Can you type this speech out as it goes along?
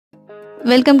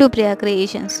Welcome to Priya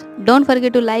Creations. Don't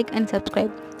forget to like and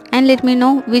subscribe and let me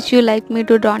know which you like me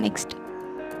to draw next.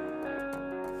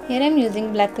 Here I am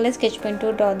using black color sketch pen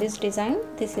to draw this design.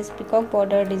 This is peacock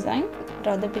border design.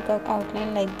 Draw the peacock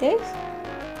outline like this.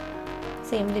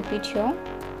 Same repeat here.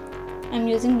 I am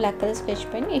using black color sketch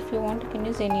pen. If you want you can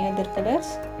use any other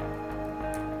colors.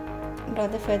 Draw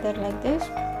the feather like this.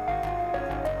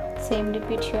 Same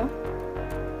repeat here.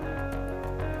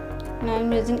 Now I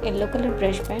am using yellow color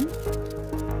brush pen.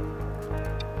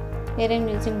 Here I am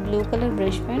using blue color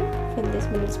brush pen. Fill this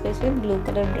middle space with blue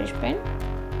color brush pen.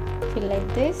 Fill like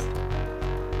this.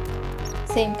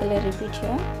 Same color repeat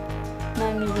here. Now I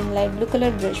am using light blue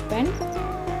color brush pen.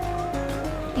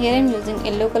 Here I am using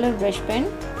yellow color brush pen.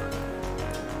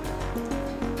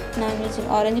 Now I am using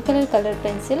orange color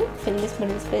pencil. Fill this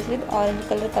middle space with orange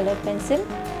color pencil.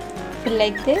 Fill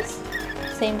like this.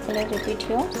 Same color repeat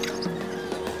here.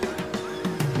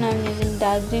 Now I am using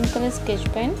dark green color sketch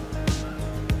pen.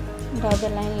 Draw the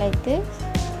line like this.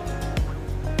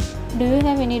 Do you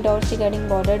have any doubts regarding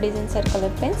border designs or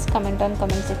color pens? Comment on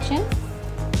comment section.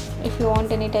 If you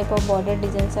want any type of border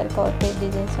designs or cover page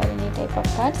designs or any type of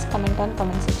cards, comment on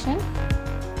comment section.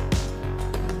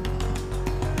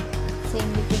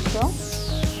 Same repeat here.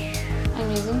 I am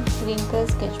using green color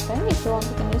sketch pen. If you want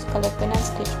you can use color pen or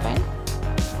sketch pen.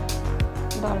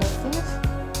 Draw like this.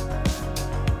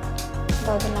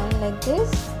 Draw the line like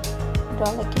this.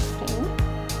 Draw like a frame.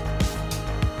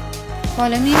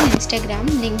 Follow me on Instagram,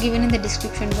 link given in the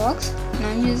description box. Now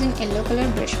I am using yellow color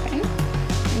brush pen.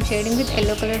 I am shading with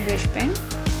yellow color brush pen.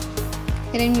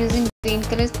 Here I am using green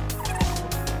color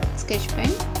sketch pen.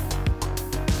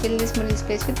 Fill this middle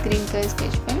space with green color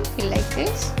sketch pen. Fill like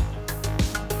this.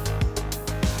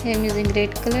 Here I am using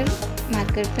red color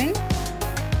marker pen.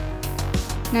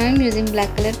 Now I am using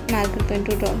black color marker pen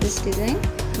to draw this design.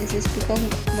 This is peacock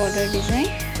border design.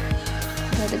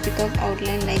 Draw the peacock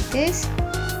outline like this.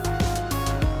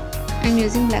 I am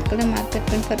using black color marker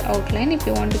pen for outline. If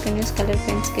you want you can use color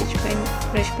pen, sketch pen,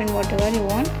 brush pen, whatever you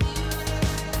want.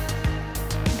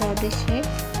 Draw this shape.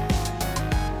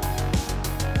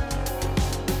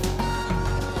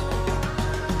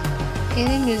 Here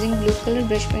I am using blue color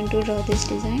brush pen to draw this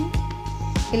design.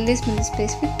 Fill this middle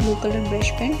space with blue color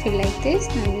brush pen. Fill like this.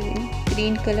 Now I am using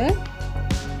green color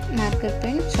marker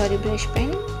pen, brush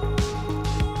pen.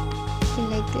 Fill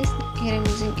like this. Here I am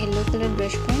using yellow color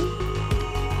brush pen.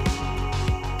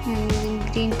 I am using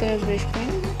green color brush pen.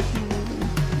 I am using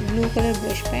blue color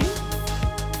brush pen.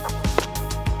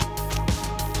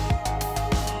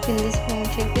 Fill this round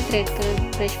shape with red color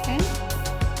brush pen.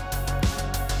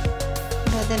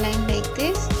 Draw the line like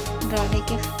this. Draw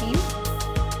like a frame.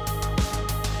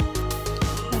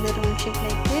 Draw the round shape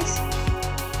like this.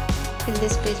 Fill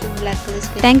this space with black color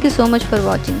sketch. Thank you so much for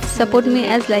watching. Support me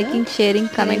as liking, sharing,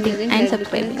 commenting and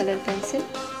subscribing. Color pencil.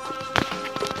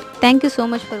 Thank you so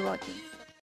much for watching.